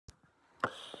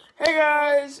Hey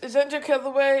guys, it's NJ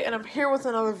Kettleway, and I'm here with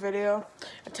another video.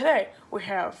 And today we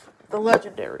have the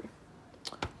legendary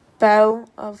Battle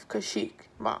of Kashykk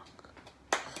mock.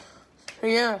 So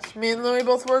yes, me and Louie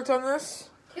both worked on this.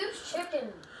 Who's chicken?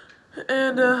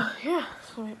 And yeah,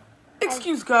 so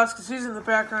excuse Gus because he's in the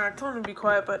background. I told him to be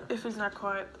quiet, but if he's not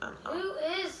quiet, then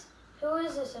Who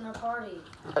is this in our party?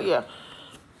 yeah.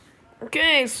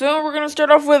 Okay, so we're gonna start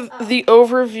off with the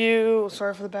overview.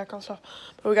 Sorry for the background stuff,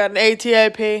 but we got an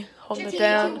ATAP holding it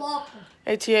down.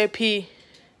 ATAP.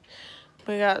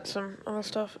 We got some other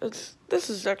stuff. This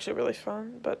is actually really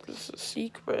fun, but this is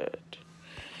secret.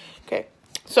 Okay,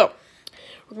 so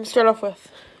we're gonna start off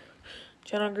with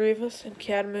General Grievous and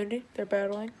Kashykk. They're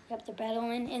battling. Yep, they're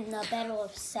battling in the Battle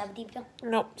of 70.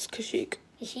 Nope, it's Kashykk.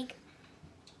 Kashykk?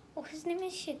 Oh, his name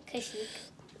is Kashykk.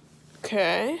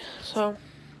 Okay, so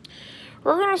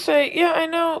we're gonna say, yeah, I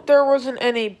know there wasn't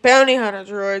any bounty hunter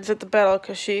droids at the Battle of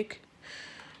Kashykk,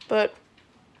 but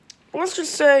let's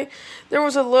just say there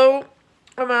was a low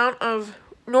amount of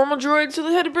normal droids, so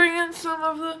they had to bring in some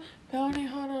of the bounty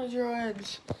hunter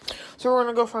droids. So we're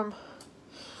gonna go from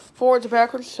forward to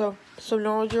backwards. So some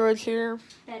normal droids here,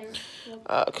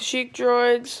 Kashykk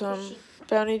droids, some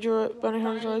bounty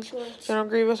hunter droids. General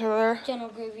Grievous over there. General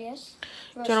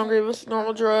Grievous,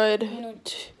 normal droid.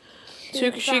 Two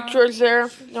Kashykk droids there,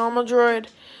 normal droid.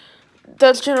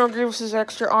 That's General Grievous's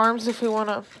extra arms if we want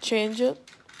to change it.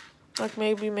 Like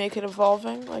maybe make it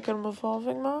evolving, like an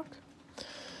evolving mock.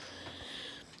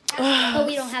 But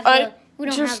we don't have I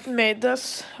just made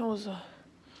this. It was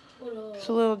it's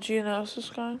a little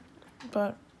Geonosis guy,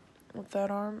 but with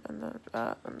that arm and then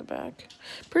that on the back.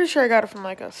 Pretty sure I got it from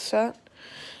like a set,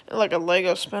 like a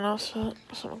Lego spin-off set,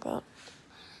 something like that.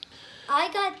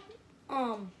 I got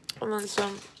and then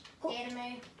some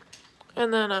anime.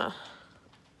 And then I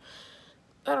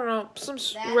don't know, some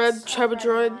red Chubba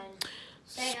droid,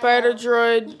 spider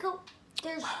droid. Nico,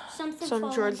 there's some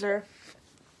droids there.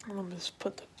 Let me just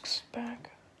put this back.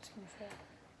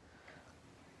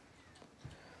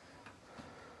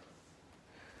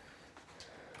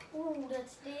 Ooh,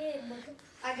 that's big.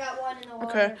 I got one in the water.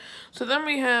 Okay, so then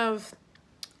we have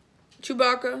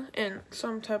Chewbacca and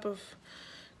some type of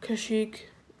Kashykk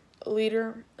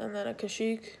leader, and then a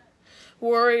Kashykk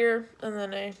warrior, and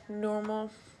then a normal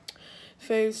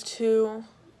phase 2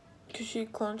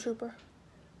 Kashykk clone trooper.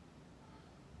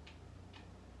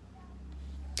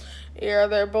 Yeah,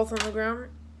 they're both on the ground.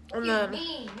 And then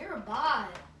you're a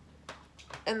bot.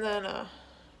 And then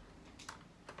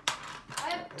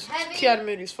Heavy. Kiad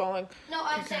Moody's falling. No,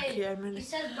 I say he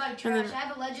says by trash. I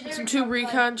have a legendary. Some 2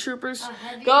 recon troopers.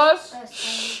 Gus,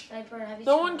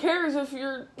 no one cares if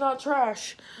you're not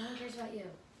trash. No one cares about you.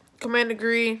 Commander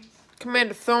Gree,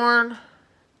 Commander Thorn,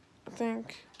 I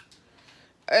think.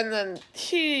 And then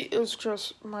he is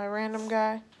just my random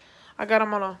guy. I got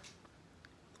him on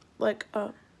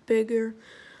a bigger,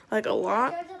 like a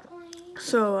lot.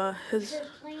 So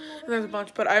there's a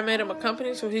bunch, but I made him a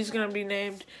company, so he's gonna be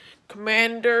named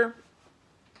Commander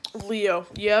Leo.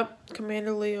 Yep,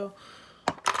 Commander Leo.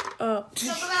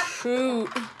 Shoot.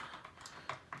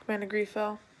 Commander Gree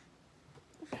fell.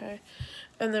 Okay.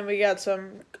 And then we got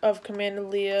some of Commander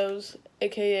Leo's,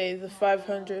 aka the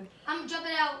 500. I'm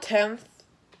jumping out. 10th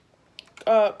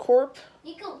Corp.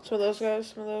 Nico. So those guys,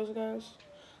 some of those guys.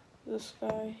 This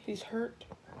guy, he's hurt.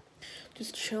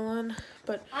 Just chilling.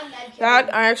 But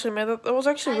that, I actually made that. That was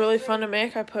actually really fun to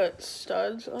make. I put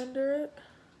studs under it.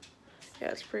 Yeah,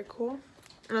 it's pretty cool.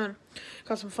 And then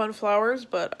got some fun flowers,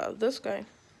 but this guy,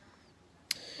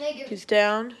 he's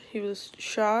down. He was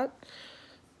shot.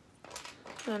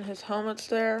 And his helmet's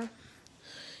there.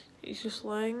 He's just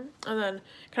laying. And then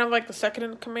kind of like the second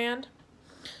in command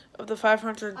of the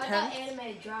 510th. I got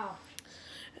animated drop.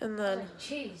 And then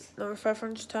number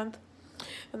 510th.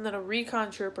 And then a recon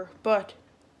trooper, but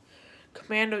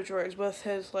commando droids with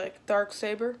his like dark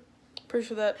saber. Pretty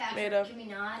sure that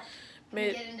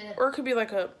or it could be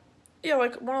like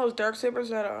like one of those dark sabers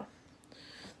that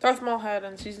Darth Maul had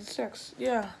in season 6.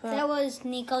 Yeah, that was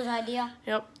Nico's idea.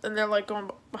 Yep, and they're like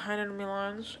going behind enemy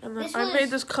lines. And then I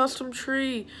made this custom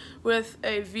tree with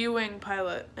a viewing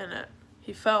pilot in it.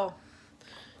 He fell.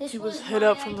 He was hit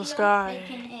up from the sky.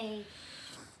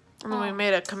 And then we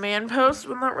made a command post.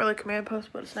 Well, not really a command post,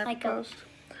 but a sniper post.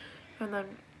 And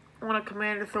then one of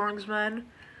Commander Thorn's men.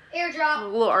 Airdrop. A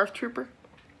little ARF trooper.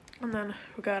 And then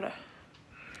we got a...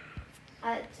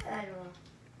 I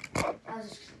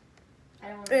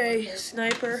don't know. A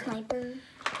sniper.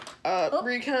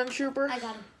 Recon trooper. I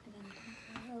got him.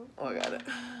 Oh, I got it.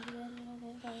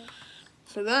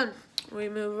 So then we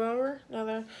move over.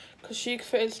 Another Kashykk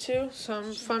phase 2.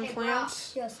 Some fun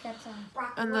plants. Yes, that's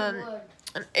And then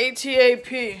an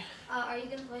ATAP Are you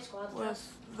gonna play squad stuff?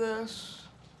 with this.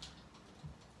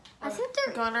 I think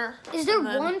there Gunner. is there and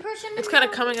then one person. It's kind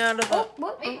of coming out of the.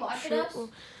 What? Wait, watch us.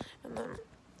 And then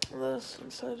this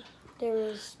inside There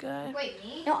was. guy. Wait,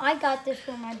 me? No, I got this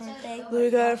for my birthday. Louis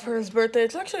got it for his birthday.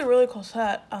 It's actually a really cool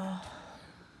set.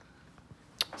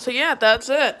 So yeah, that's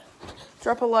it.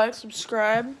 Drop a like,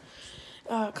 subscribe,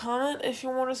 comment if you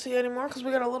want to see any more, because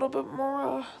we got a little bit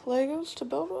more Legos to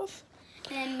build with.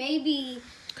 And maybe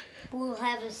we'll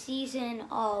have a season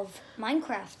of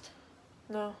Minecraft.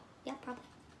 No. Yeah, probably.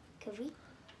 Could we?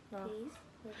 No.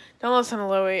 Please? Don't listen to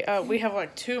Louis. We have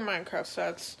like 2 Minecraft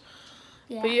sets.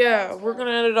 Yeah. But yeah, we're going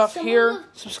to end it off Some here. of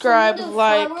the- Subscribe, some of the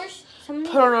like, flowers, some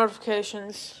of put on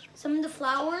notifications. Some of the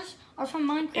flowers are from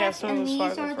Minecraft, Yeah, some of and the these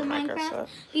flowers are are the from Minecraft Minecraft. set.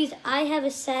 These I have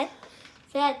a set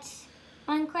that's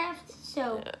Minecraft.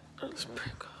 So Yeah, that's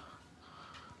pretty cool.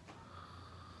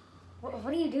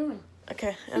 what are you doing?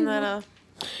 Okay, and then,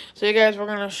 so you guys, we're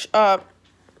going to,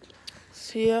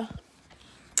 see ya.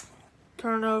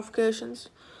 Turn on notifications.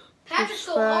 Patrick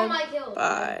stole all my kills.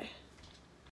 Bye.